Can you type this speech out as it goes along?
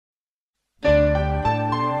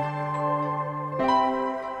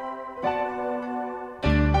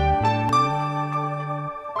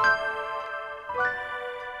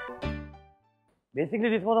Basically,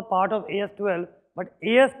 this was a part of AS-12, but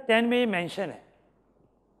AS-10 may mention it.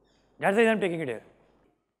 That's the reason I'm taking it here.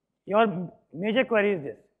 Your major query is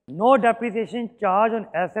this. No depreciation charge on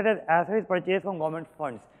asset is purchased from government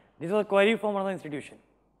funds. This was a query from another institution.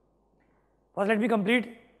 First, let me complete.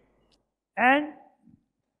 And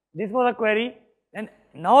this was a query. And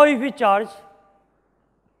now if we charge,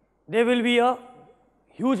 there will be a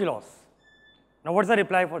huge loss. Now, what's the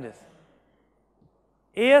reply for this?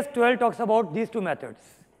 AS-12 talks about these two methods.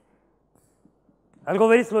 I'll go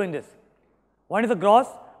very slow in this. One is the gross.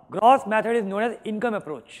 Gross method is known as income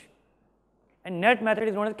approach. And net method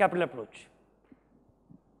is known as capital approach.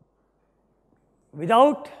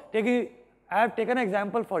 Without taking, I have taken an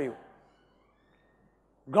example for you.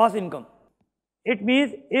 Gross income. It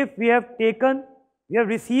means if we have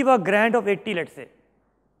received a grant of 80, let's say.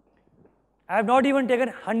 I have not even taken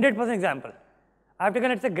 100% example. I have taken,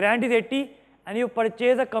 let's say, grant is 80 and you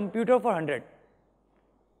purchase a computer for 100.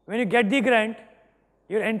 When you get the grant,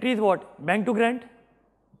 your entry is what? Bank to grant.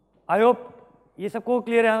 I hope ये सबको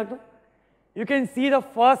clear है. You can see the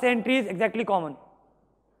first entry is exactly common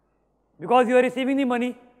because you are receiving the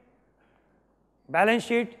money, balance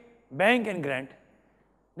sheet, bank and grant.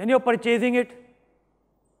 Then you are purchasing it,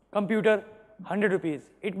 computer, 100 rupees.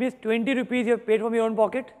 It means 20 rupees you have paid from your own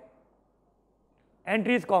pocket.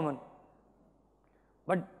 Entry is common.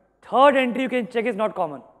 But third entry you can check is not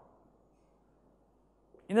common.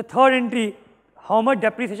 In the third entry, how much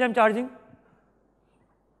depreciation I am charging?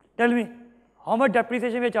 Tell me, how much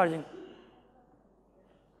depreciation we are charging?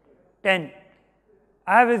 10.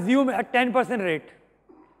 I have assumed a 10% rate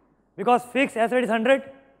because fixed asset is 100.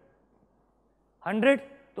 100,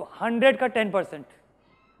 so 100 ka 10%.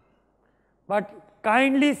 But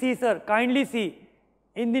kindly see, sir, kindly see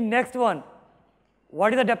in the next one,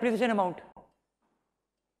 what is the depreciation amount?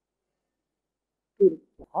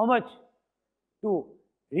 How much? 2.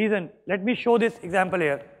 Reason, let me show this example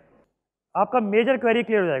here. आपका major query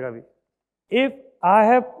clear हो जाएगा अभी. If I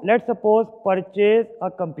have, let's suppose, purchase a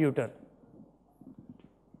computer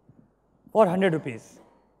for 100 rupees,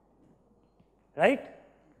 right?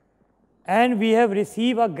 And we have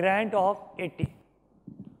received a grant of 80.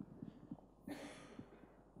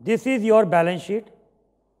 This is your balance sheet.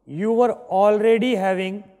 You were already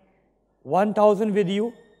having 1000 with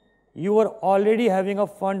you. You were already having a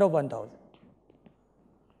fund of 1000.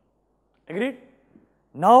 Agreed?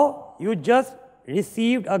 Now you just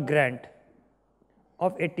received a grant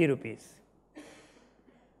of 80 rupees.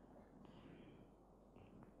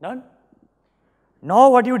 Done? Now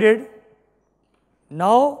what you did?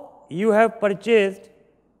 Now you have purchased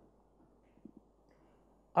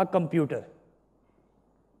a computer.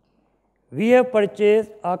 We have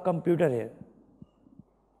purchased a computer here.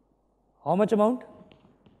 How much amount?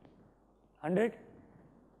 100.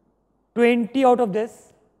 20 out of this.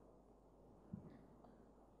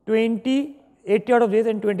 20, 80 out of this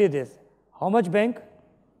and 20 this. How much bank?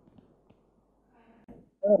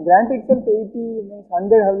 Grant itself 80 means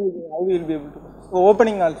 100, how we will be able to? So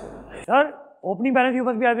opening also. Sir, opening balance you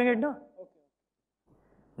must be having it, no? Okay.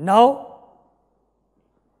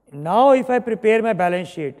 Now if I prepare my balance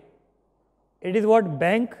sheet, it is what?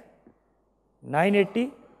 Bank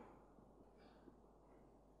 980,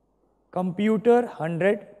 computer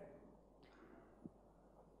 100,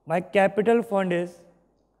 my capital fund is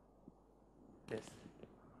this.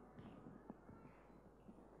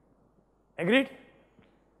 Agreed?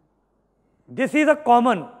 This is a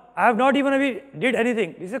common. I have not even did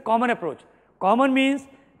anything. This is a common approach. Common means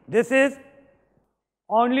this is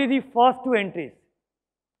only the first two entries.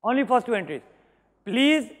 Only first two entries.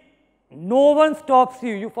 Please, no one stops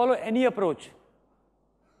you. You follow any approach.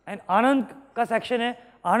 And Anand ka section hai.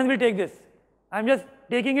 Anand will take this. I am just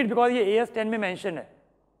taking it because ये AS-10 में mention है.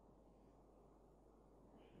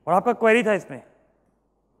 और आपका query था इसमें.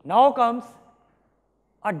 Now comes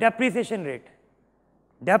a depreciation rate.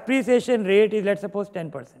 Depreciation rate is, let's suppose,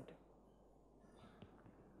 10%.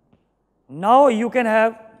 Now you can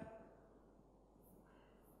have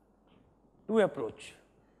two approach.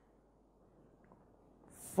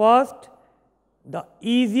 First, the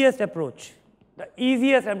easiest approach. The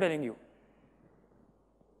easiest, I'm telling you.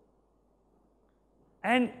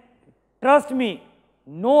 And trust me,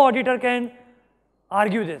 no auditor can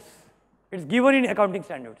argue this. It's given in accounting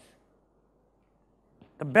standards.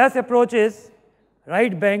 The best approach is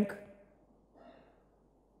write bank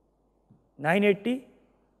 980,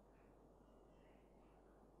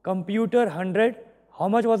 computer 100. How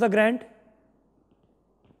much was the grant?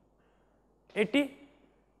 80.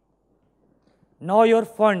 Now your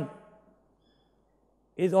fund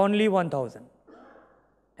is only 1000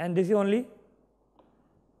 and this is only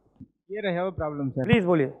Here I have a problem, sir. Please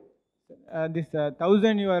बोलिए. This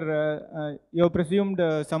 1000 you have presumed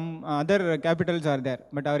some other capitals are there,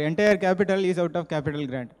 but our entire capital is out of capital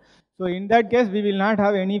grant. So in that case, we will not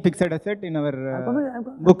have any fixed asset in our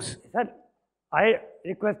books. Sir, I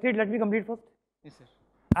requested, let me complete first. Yes, sir.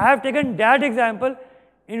 I have taken that example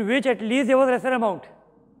in which at least there was a lesser amount.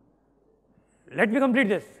 Let me complete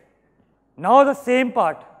this. Now the same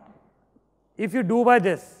part, if you do by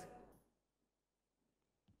this,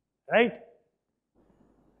 right?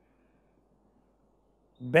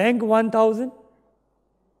 Bank 1000,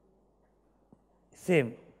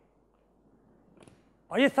 same.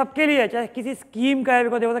 और ये सबके लिए है, चाहे किसी scheme का है,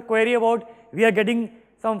 because there was a query about we are getting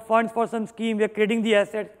some funds for some scheme, we are creating the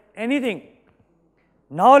assets, anything.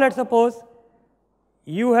 Now let's suppose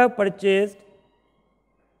you have purchased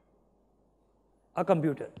a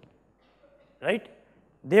computer, right?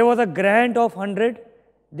 There was a grant of 100,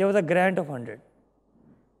 there was a grant of 100,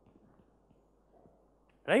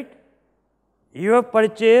 right? You have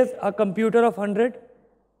purchased a computer of 100,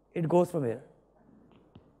 it goes from here.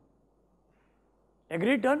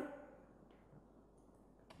 Agreed, done?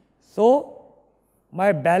 So,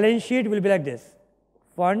 my balance sheet will be like this.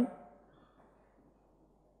 Fund,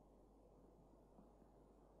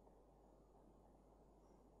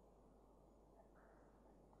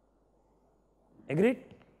 agreed?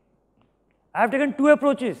 I have taken two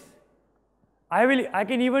approaches. I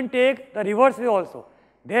can even take the reverse way also.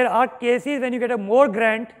 There are cases when you get a more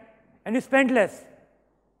grant and you spend less.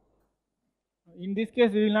 In this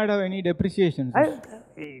case, we will not have any depreciation.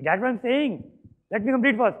 That's what I'm saying. Let me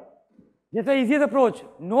complete first. This is the easiest approach.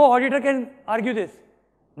 No auditor can argue this.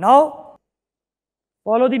 Now,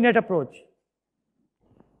 follow the net approach.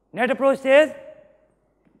 Net approach says,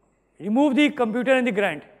 remove the computer and the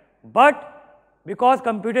grant. But because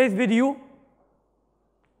computer is with you,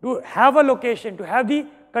 to have a location, to have the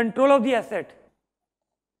control of the asset,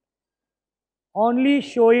 only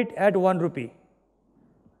show it at 1 rupee.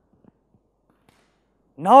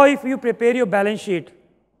 Now if you prepare your balance sheet,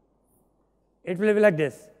 it will be like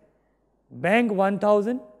this. Bank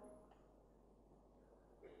 1000,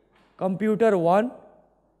 computer 1,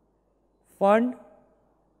 fund.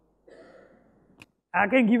 I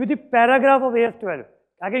can give you the paragraph of AS-12.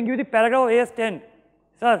 I can give you the paragraph of AS-10.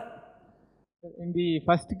 Sir. In the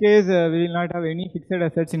first case, we will not have any fixed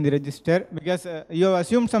assets in the register because you have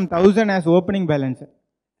assumed some 1000 as opening balance.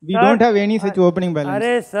 We don't have any such opening balance.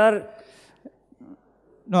 Arey, sir.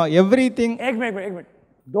 No, everything. Ek minute.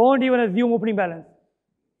 Don't even assume opening balance.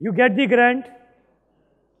 You get the grant.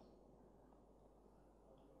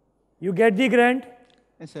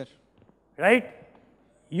 Yes, sir. Right?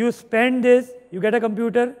 You spend this, you get a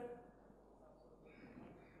computer.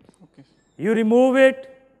 Okay. You remove it.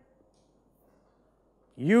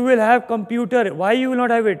 You will have computer. Why you will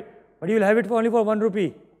not have it? But you will have it for only for 1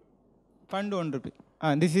 rupee. Fund 1 rupee.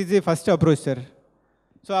 This is the first approach, sir.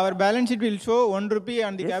 So our balance sheet will show 1 rupee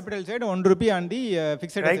on the capital side, 1 rupee on the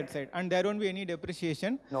fixed asset side, and there won't be any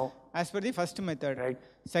depreciation. No. As per the first method. Right.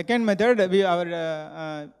 Second method, we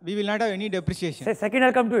will not have any depreciation. Second,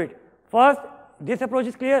 I'll come to it. First, this approach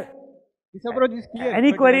is clear. This approach is clear.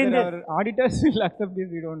 Any query in this? Our auditors will accept this,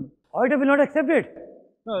 we don't know. Auditor will not accept it.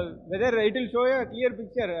 No, whether it will show a clear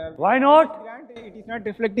picture. Why not? Grant, it is not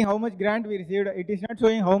reflecting how much grant we received. It is not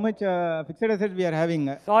showing how much fixed assets we are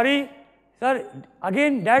having. Sorry, sir.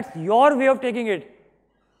 Again, that's your way of taking it.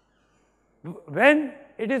 When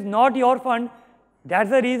it is not your fund,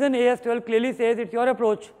 that's the reason AS-12 clearly says it's your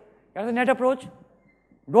approach. That's a net approach.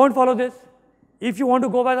 Don't follow this. If you want to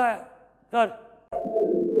go by the, sir.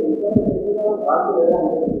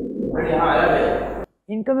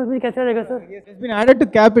 Income में कैसे आएगा sir? Yes, it's been added to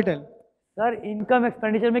capital. Sir income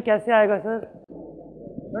expenditure में कैसे आएगा sir?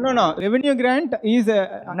 No. Revenue grant is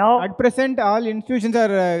now at present all institutions are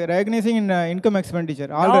recognizing in income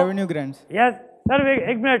expenditure. All revenue grants. Yes, sir. Wait,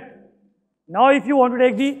 एक minute. Now, if you want to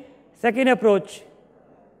take the second approach,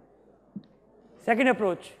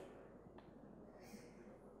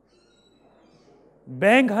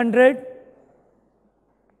 bank 100,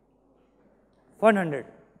 fund 100.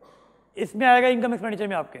 इसमें आएगा income expenditure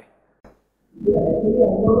में आपके.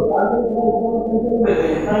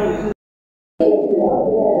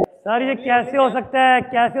 Sir ये कैसे हो सकता है?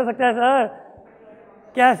 सर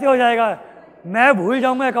कैसे हो जाएगा? मैं भूल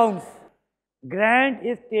जाऊंगा accounts. Grant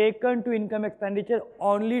is taken to income expenditure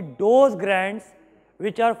only those grants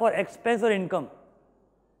which are for expense or income.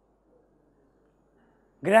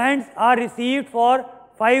 Grants are received for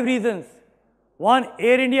 5 reasons. One,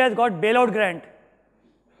 Air India has got bailout grant.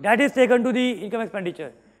 That is taken to the income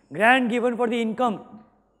expenditure. Grant given for the income,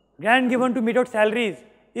 grant given to meet out salaries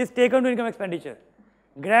is taken to income expenditure.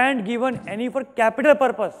 grant given any for capital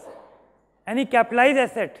purpose, any capitalized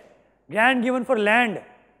asset, grant given for land,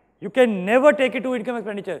 you can never take it to income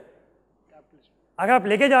expenditure. अगर आप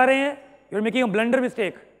लेके जा रहे हैं, you are making a blunder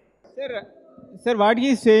mistake. Sir, what he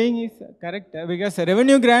is saying is correct because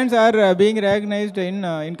revenue grants are being recognized in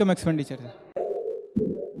income expenditure.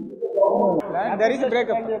 There is a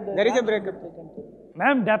breakup. There is a breakup.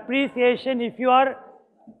 Ma'am, depreciation, if you are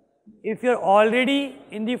already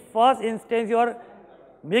in the first instance, you are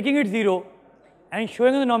making it zero and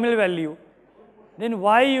showing the nominal value, then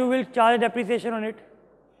why you will charge depreciation on it?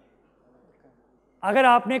 अगर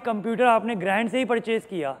आपने computer आपने grant से ही purchase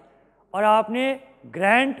किया और आपने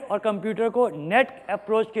grant और computer को net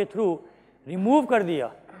approach के थ्रू रिमूव कर दिया,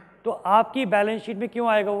 तो आपकी बैलेंस शीट में क्यों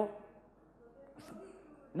आएगा वो?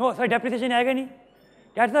 नो सर, डेप्रिसिएशन आएगा नहीं.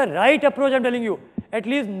 That's the right approach I am telling you.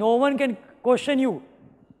 At least no one can question you.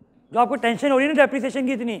 जो आपको टेंशन हो रही है ना डेप्रिसिएशन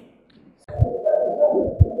की इतनी,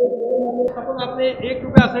 सपोज आपने 1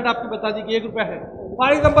 रुपया एसेट आपकी बता दी कि 1 रुपया है,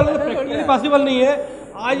 फॉर एग्जाम्पल प्रैक्टिकली पॉसिबल नहीं है.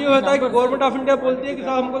 आज ये होता है कि गवर्नमेंट ऑफ इंडिया बोलती है कि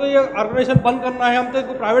साहब हमको तो ये ऑर्गेनाइजेशन बंद करना है, हम तो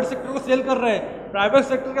इसको प्राइवेट सेक्टर को सेल कर रहे हैं. प्राइवेट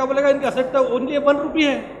सेक्टर क्या बोलेगा, इनका एसेट तो ओनली 1 रुपी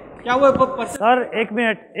है, क्या वो सर एक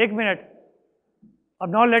मिनट. अब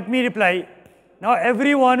now let me reply. Now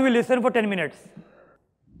everyone will listen for 10 minutes.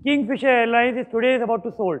 Kingfisher Airlines is today is about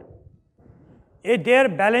to sold. If their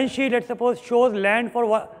balance sheet, let's suppose, shows land for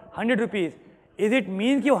 100 rupees, is it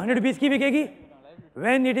means कि 100 rupees की बिकेगी?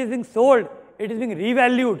 When it is being sold, it is being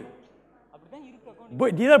revalued.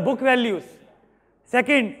 These are book values.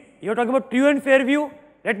 Second, you are talking about true and fair view.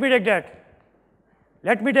 Let me take that.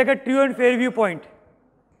 Let me take a true and fair view point.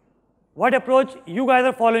 What approach you guys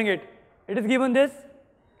are following it? It is given this.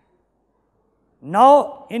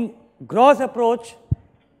 Now, in gross approach,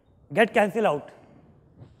 get cancel out.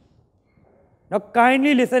 Now,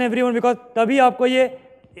 kindly listen everyone, because तभी आपको ये,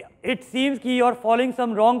 it seems कि you are following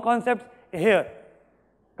some wrong concepts here.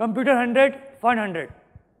 Computer 100, fund 100.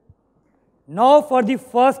 Now, for the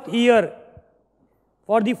first year,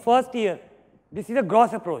 this is a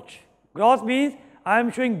gross approach. Gross means I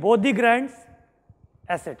am showing both the grants,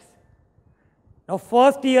 assets. Now,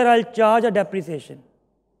 first year I'll charge a depreciation,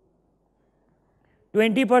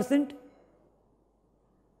 20%,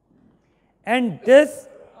 and this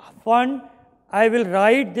fund, I will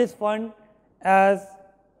write this fund as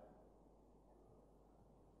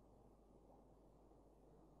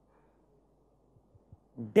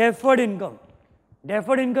deferred income.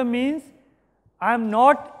 Deferred income means I am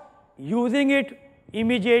not using it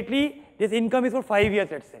immediately. This income is for 5 years,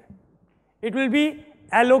 let's say. It will be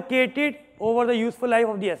allocated over the useful life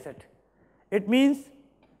of the asset. It means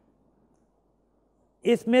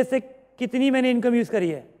इसमें से कितनी मैंने income use करी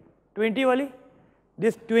है? 20 वाली.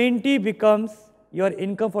 This 20 becomes your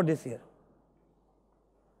income for this year.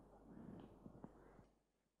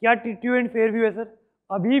 क्या true and fair view है sir?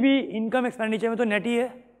 अभी भी इनकम एक्सपेंडिचर में तो नेट ही है.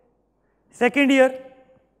 Second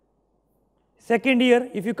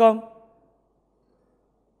year if you come,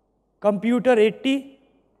 computer 80,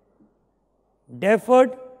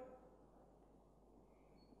 deferred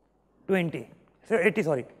 20, so 80,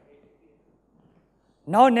 sorry.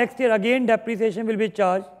 Now next year again depreciation will be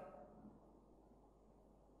charged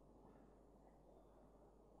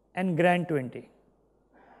and grant 20.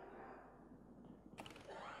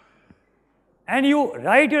 And you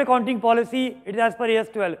write your accounting policy, it is as per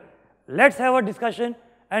AS-12. Let's have a discussion,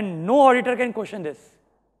 and no auditor can question this.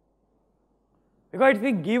 Because it's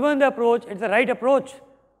been given the approach, it's the right approach.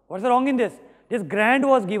 What's the wrong in this? This grant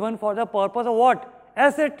was given for the purpose of what?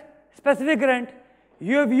 Asset, specific grant.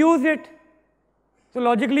 You have used it. So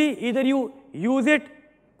logically, either you use it,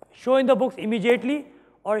 show in the books immediately,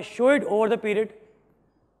 or show it over the period.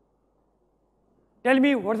 Tell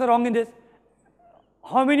me what's the wrong in this?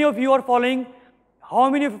 How many of you are following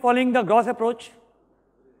the gross approach?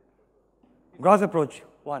 Gross approach,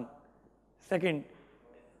 1. Second,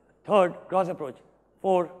 third, gross approach,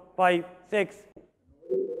 4, 5, 6.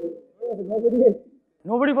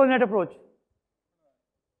 Nobody follows net approach.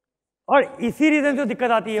 और इसी reason से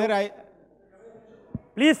दिक्कत आती है.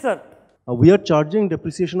 Please, sir. We are charging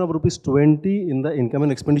depreciation of rupees 20 in the income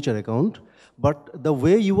and expenditure account, but the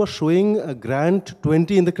way you are showing a grant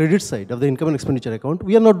 20 in the credit side of the income and expenditure account,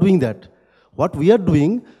 we are not doing that. What we are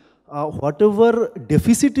doing, whatever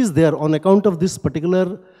deficit is there on account of this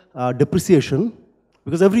particular depreciation,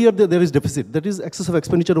 because every year there is deficit, that is excess of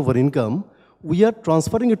expenditure over income, we are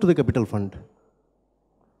transferring it to the capital fund.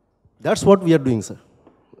 That's what we are doing, sir.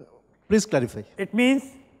 Please clarify. It means,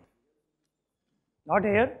 not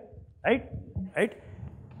here, right?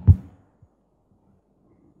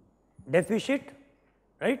 Deficit,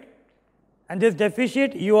 right? And this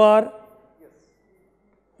deficit you are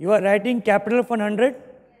You are writing capital fund 100?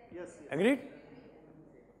 Yes. Agreed?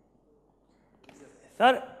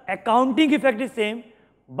 Sir, accounting effect is same,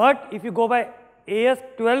 but if you go by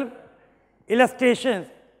AS-12 illustrations,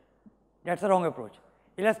 that's the wrong approach.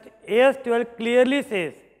 AS-12 clearly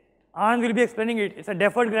says, Anand will be explaining it, it's a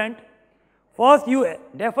deferred grant. First,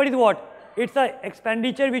 deferred is what? It's an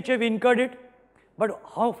expenditure which you have incurred it, but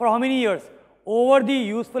for how many years? Over the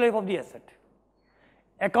useful life of the asset.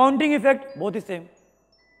 Accounting effect, both is same.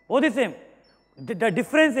 Both is same. The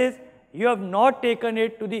difference is, you have not taken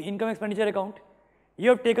it to the income expenditure account. You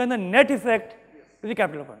have taken the net effect to the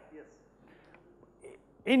capital fund.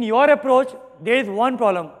 In your approach, there is one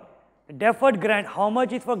problem. Deferred grant, how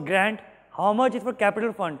much is for grant, how much is for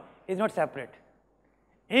capital fund is not separate.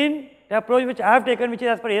 In the approach which I have taken, which is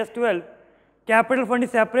as per AS-12, capital fund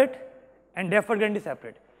is separate and deferred grant is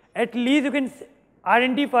separate. At least you can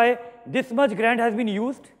identify this much grant has been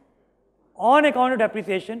used on account of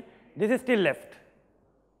depreciation, this is still left.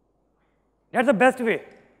 That's the best way,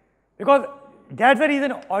 because that's the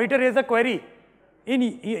reason auditor raised a query.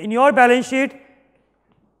 In your balance sheet,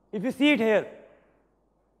 if you see it here,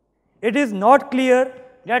 it is not clear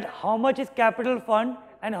that how much is capital fund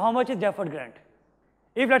and how much is deferred grant.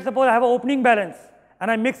 If let's suppose I have an opening balance and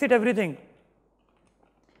I mix it everything,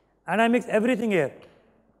 and I mix everything here,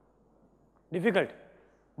 difficult.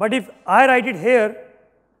 But if I write it here,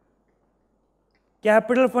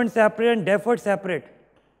 capital fund separate and deferred separate,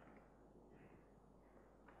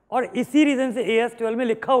 और इसी reason से AS-12 में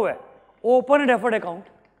लिखा हुआ है open deferred account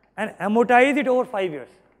and amortize it over 5 years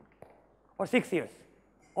or 6 years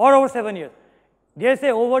or over 7 years. They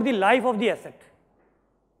say over the life of the asset,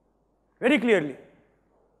 very clearly.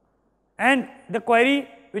 And the query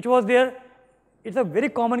which was there, it's a very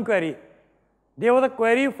common query. There was a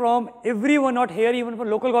query from everyone, not here, even for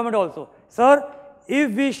local government also. Sir,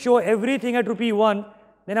 if we show everything at ₹1,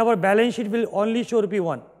 then our balance sheet will only show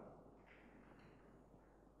 ₹1.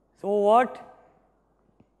 So what?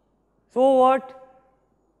 So what?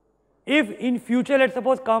 If in future, let's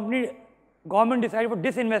suppose government decided for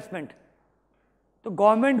disinvestment, so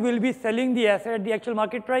government will be selling the asset at the actual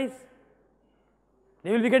market price.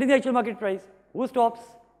 They will be getting the actual market price. Who stops?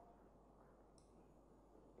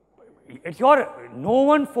 It's no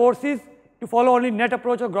one forces to follow only net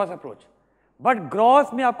approach or gross approach. But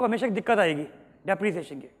gross में आपको हमेशा दिक्कत आएगी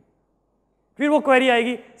depreciation की. फिर वो query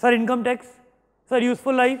आएगी, sir income tax, sir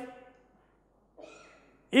useful life.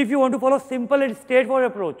 If you want to follow simple and straightforward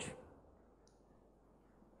approach,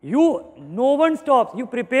 no one stops. You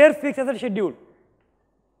prepare fixed asset schedule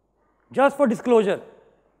just for disclosure.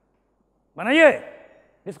 बनाइए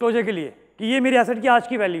disclosure के लिए कि ये मेरी asset की आज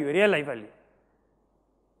की value है, real life value.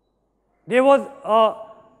 There was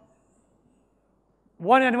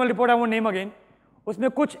one annual report, I won't name again. उसमें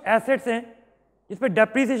कुछ assets हैं जिस पे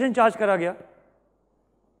depreciation charge करा गया.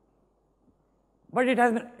 But it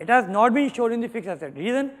has not been shown in the fixed asset.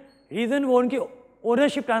 Reason वो उनकी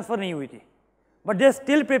ownership transfer नहीं हुई थी. But they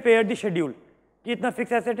still prepared the schedule कि इतना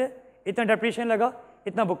fixed asset है, इतना depreciation लगा,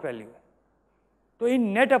 इतना book value है. So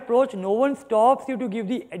in net approach, no one stops you to give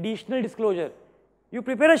the additional disclosure. You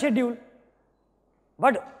prepare a schedule,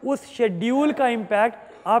 but उस schedule का impact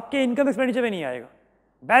आपके income expenditure पे नहीं आएगा,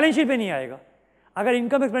 balance sheet पे नहीं आएगा. अगर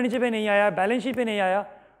income expenditure पे नहीं आया, balance sheet पे नहीं आया,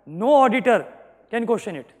 no auditor can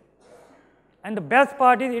question it. And the best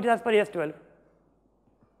part is it is as per AS-12.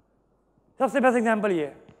 सबसे बेस्ट एग्जाम्पल ये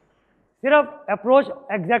है. सिर्फ अप्रोच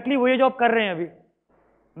एग्जैक्टली वही जो आप कर रहे हैं अभी.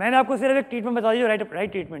 मैंने आपको सिर्फ एक ट्रीटमेंट बता दी जो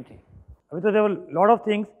राइट ट्रीटमेंट थी. अभी तो there were lot of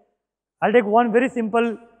things. I take one very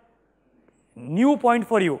simple new point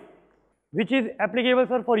for you which is applicable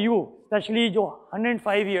sir for you specially जो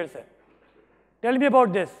 105 ईयर्स है. Tell me about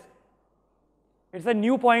this. It's a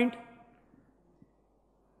new point.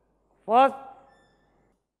 First,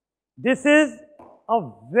 this is a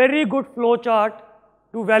very good flow chart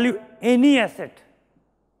to value any asset.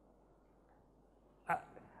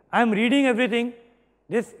 I am reading everything.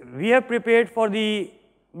 This we have prepared for the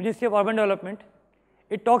Ministry of Urban Development.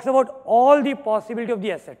 It talks about all the possibility of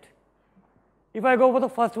the asset. If I go for the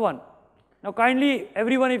first one, now kindly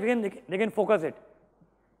everyone, if you can, they can focus it.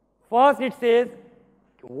 First it says,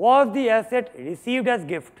 was the asset received as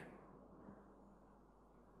gift?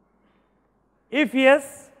 If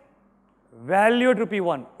yes, value at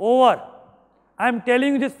 ₹1. Over. I am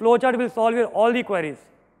telling you this flowchart will solve your all the queries.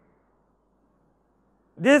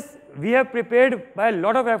 This we have prepared by a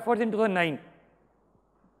lot of efforts in 2009.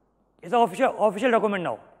 It's an official document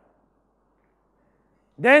now.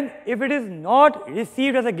 Then if it is not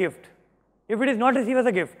received as a gift, you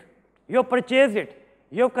have purchased it,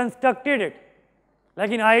 you have constructed it.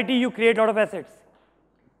 Like in IIT you create a lot of assets.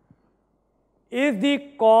 is the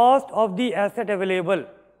cost of the asset available.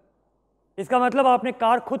 इसका मतलब आपने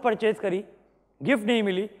car खुद purchase करी, gift नहीं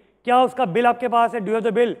मिली, क्या उसका bill आपके पास है? Do have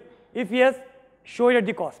the bill? If yes, show it at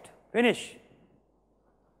the cost. Finish.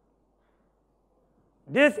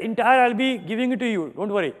 This entire I'll be giving it to you,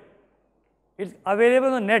 don't worry. It's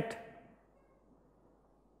available on net.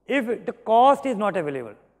 If the cost is not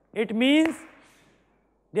available, it means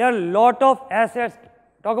there are a lot of assets.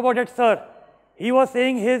 Talk about it, sir. He was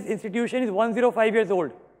saying his institution is 105 years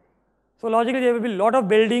old. So logically there will be a lot of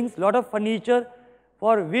buildings, lot of furniture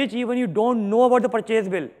for which even you don't know about the purchase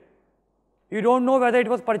bill. You don't know whether it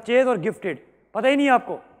was purchased or gifted. पता ही नहीं है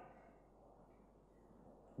आपको.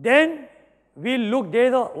 Then we look, there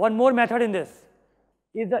is one more method in this.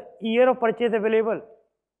 Is the year of purchase available?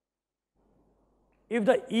 If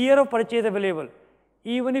the year of purchase available,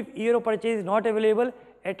 even if year of purchase is not available,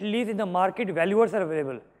 at least in the market valuers are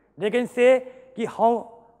available. They can say ki how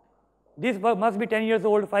this must be 10 years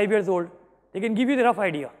old, 5 years old. They can give you the rough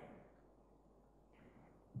idea.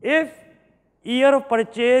 If year of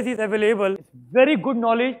purchase is available, it's very good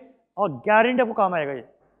knowledge और guarantee आपको काम आएगा ये.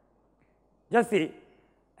 Just see,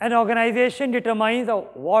 an organization determines a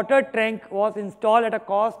water tank was installed at a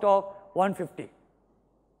cost of 150.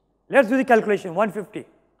 Let's do the calculation, 150.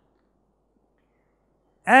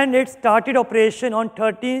 And it started operation on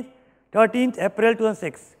 13th April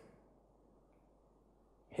 2006.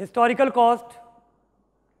 Historical cost,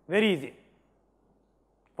 very easy.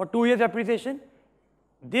 For 2 years depreciation,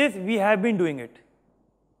 this we have been doing it.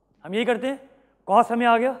 हम यही करते हैं, cost हमें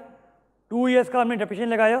आ गया, 2 years का हमने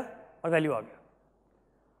depreciation लगाया और value आ गया.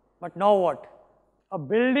 But now what? A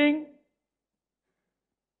building,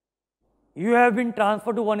 you have been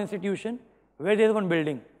transferred to one institution where there is one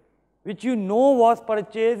building which you know was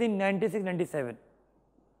purchased in 96-97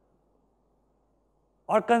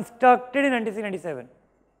 or constructed in 96-97.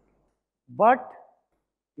 But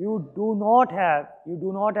you do not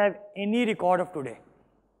have any record of today.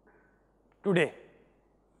 Today,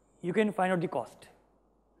 you can find out the cost.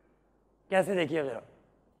 कैसे देखिए जरा?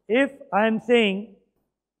 If I am saying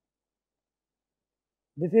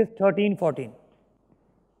this is 13-14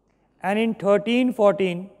 and in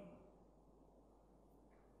 13-14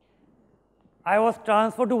 I was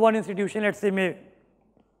transferred to one institution, let's say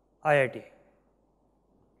IIT,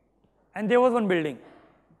 and there was one building.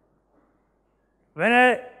 When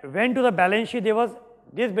I went to the balance sheet,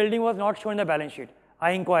 this building was not shown in the balance sheet.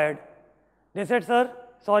 I inquired. They said, sir,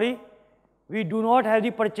 sorry, we do not have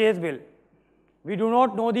the purchase bill. We do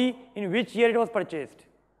not know in which year it was purchased.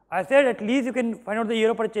 I said, at least you can find out the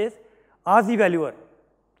year of purchase. Ask the valuer.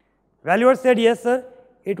 Valuer said, yes, sir,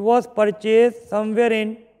 it was purchased somewhere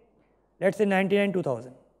in, let's say,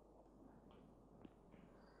 99-2000.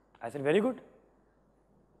 I said, very good.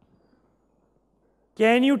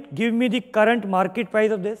 Can you give me the current market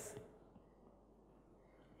price of this?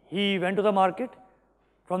 He went to the market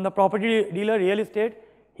from the property dealer, real estate.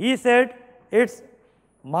 He said its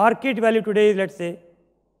market value today is, let's say,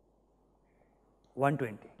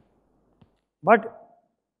 120. But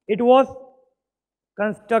it was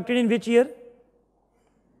constructed in which year?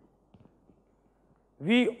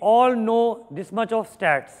 We all know this much of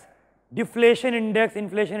stats. Deflation index,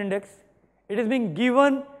 inflation index. It is being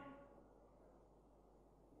given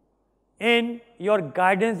in your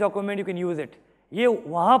guidance document, you can use it. ये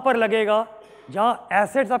वहाँ पर लगेगा जहाँ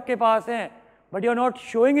assets आपके पास हैं, but you are not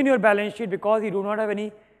showing in your balance sheet because you do not have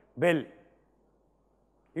any bill.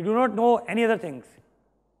 You do not know any other things.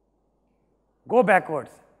 Go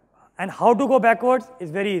backwards. And how to go backwards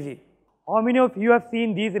is very easy. How many of you have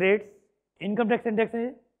seen these rates? Income tax index.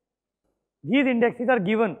 These indexes are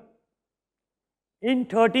given. In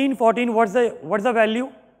 13-14, what's the value?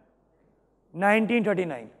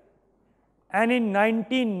 1939. And in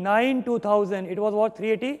 99-2000, it was what?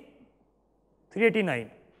 380?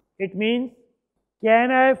 389. It means,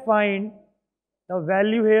 can I find the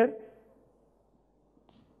value here?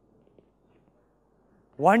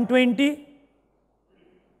 120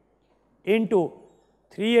 into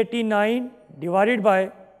 389 divided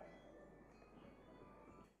by,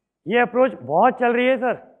 ये approach बहुत चल रही है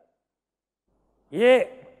sir. ये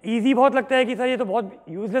easy बहुत लगता है कि सर ये तो बहुत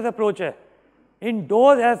यूजलेस अप्रोच है. In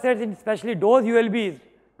those assets, especially those ULBs,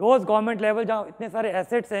 those government level जहाँ इतने सारे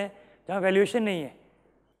assets हैं, जहाँ valuation नहीं है,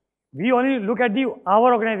 we only look at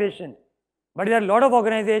our organization, but there are a lot of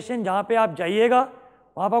organization जहाँ पे आप जाइएगा,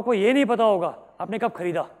 वहाँ पर आपको ये नहीं पता होगा आपने कब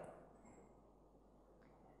खरीदा.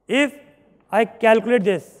 If I calculate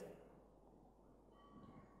this,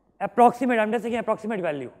 approximate, I'm just saying approximate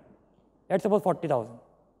value, let's suppose 40,000.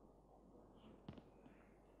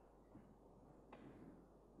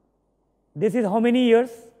 This is how many years?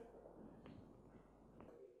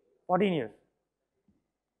 14 years.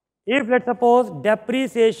 If let's suppose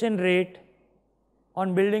depreciation rate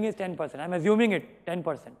on building is 10%, I'm assuming it 10%.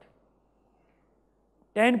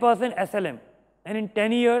 10% SLM, and in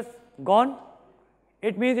 10 years gone,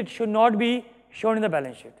 it means it should not be shown in the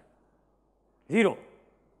balance sheet. 0.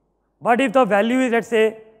 But if the value is, let's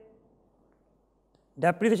say,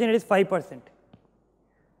 depreciation rate is 5%,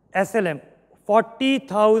 SLM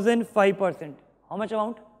 40,000 5%. How much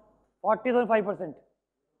amount? 40,000 5%.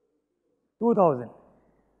 2,000.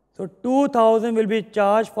 So 2,000 will be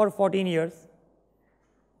charged for 14 years.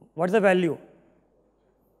 What's the value?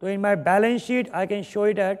 So in my balance sheet, I can show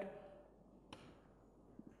it at,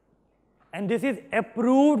 and this is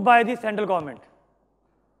approved by the central government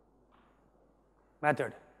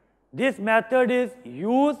method. This method is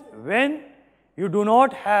used when you do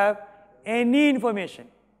not have any information.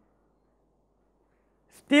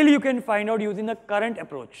 Still you can find out using the current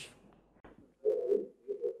approach.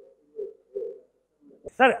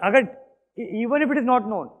 Sir, even if it is not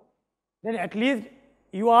known, then at least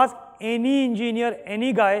you ask any engineer,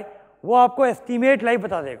 any guy, वो आपको estimate life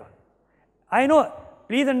बता देगा. I know,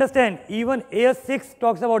 please understand, even AS-6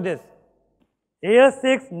 talks about this.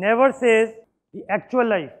 AS-6 never says the actual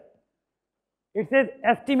life. It says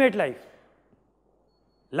estimate life.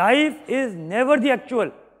 Life is never the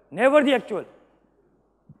actual, never the actual.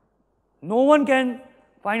 No one can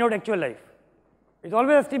find out actual life. It's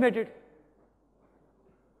always estimated.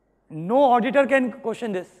 No auditor can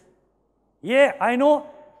question this. Yeah, I know,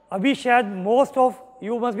 अभी शायद most of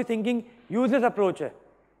you must be thinking useless approach है.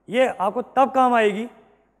 ये आपको तब काम आएगी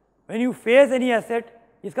when you face any asset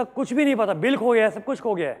इसका कुछ भी नहीं पता, बिल खो गया है, सब कुछ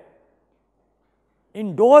खो गया है.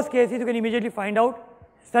 In those cases you can immediately find out,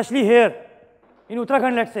 especially here in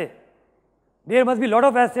Uttarakhand, let's say, there must be lot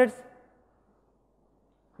of assets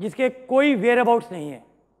जिसके कोई whereabouts नहीं है,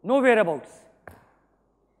 no whereabouts.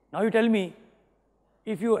 Now you tell me,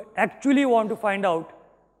 if you actually want to find out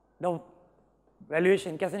the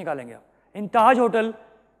valuation, कैसे निकालेंगे आप? In Taj Hotel,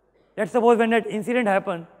 let's suppose when that incident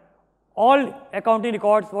happened, all accounting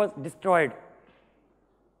records was destroyed.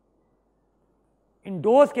 In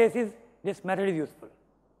those cases, this method is useful.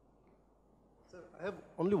 Sir, I have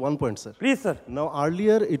only one point, sir. Please, sir. Now,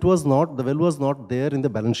 earlier it was not, the value was not there in the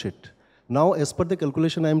balance sheet. Now, as per the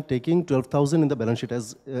calculation, I am taking 12,000 in the balance sheet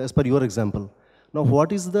as per your example. Now,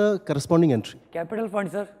 what is the corresponding entry? Capital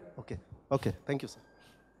fund, sir. Okay, okay, thank you, sir.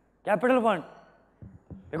 Capital fund.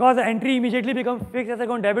 Because the entry immediately becomes fixed as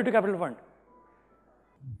account debit to capital fund.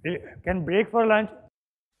 Can break for lunch.